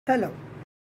Hello.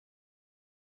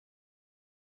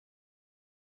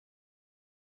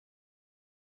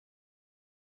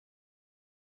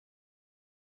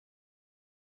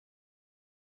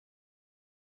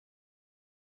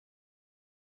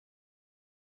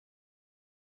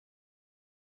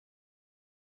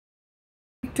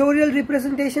 Pictorial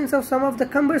representations of some of the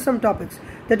cumbersome topics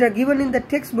that are given in the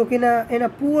textbook in a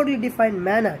poorly defined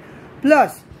manner.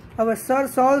 Plus, our sir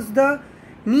solves the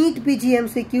neat PG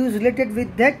MCQs related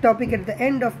with that topic at the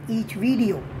end of each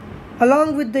video.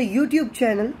 Along with the YouTube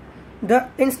channel, the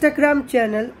Instagram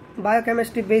channel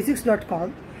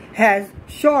biochemistrybasics.com has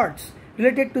shorts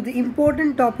related to the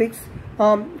important topics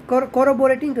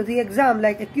corroborating to the exam,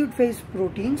 like acute phase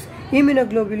proteins,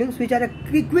 immunoglobulins, which are a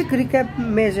quick recap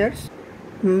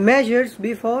measures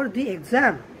before the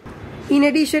exam. In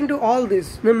addition to all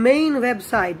this, the main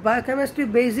website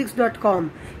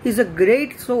biochemistrybasics.com is a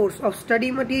great source of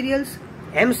study materials,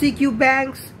 MCQ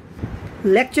banks,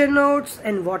 lecture notes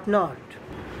and whatnot.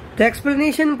 The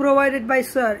explanation provided by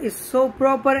sir is so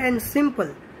proper and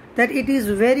simple that it is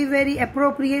very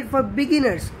appropriate for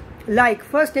beginners like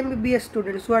first MBBS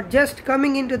students who are just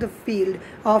coming into the field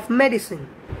of medicine.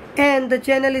 And the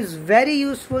channel is very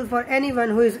useful for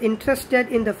anyone who is interested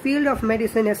in the field of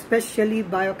medicine, especially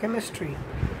biochemistry.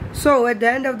 So at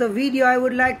the end of the video, I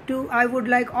would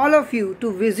like all of you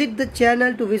to visit the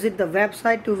channel, to visit the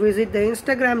website, to visit the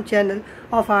Instagram channel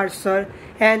of our sir,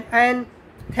 and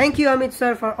thank you Amit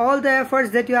sir for all the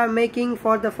efforts that you are making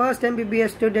for the first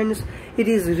MBBS students. It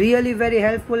is really very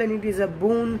helpful and it is a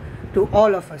boon to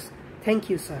all of us. Thank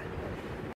you sir.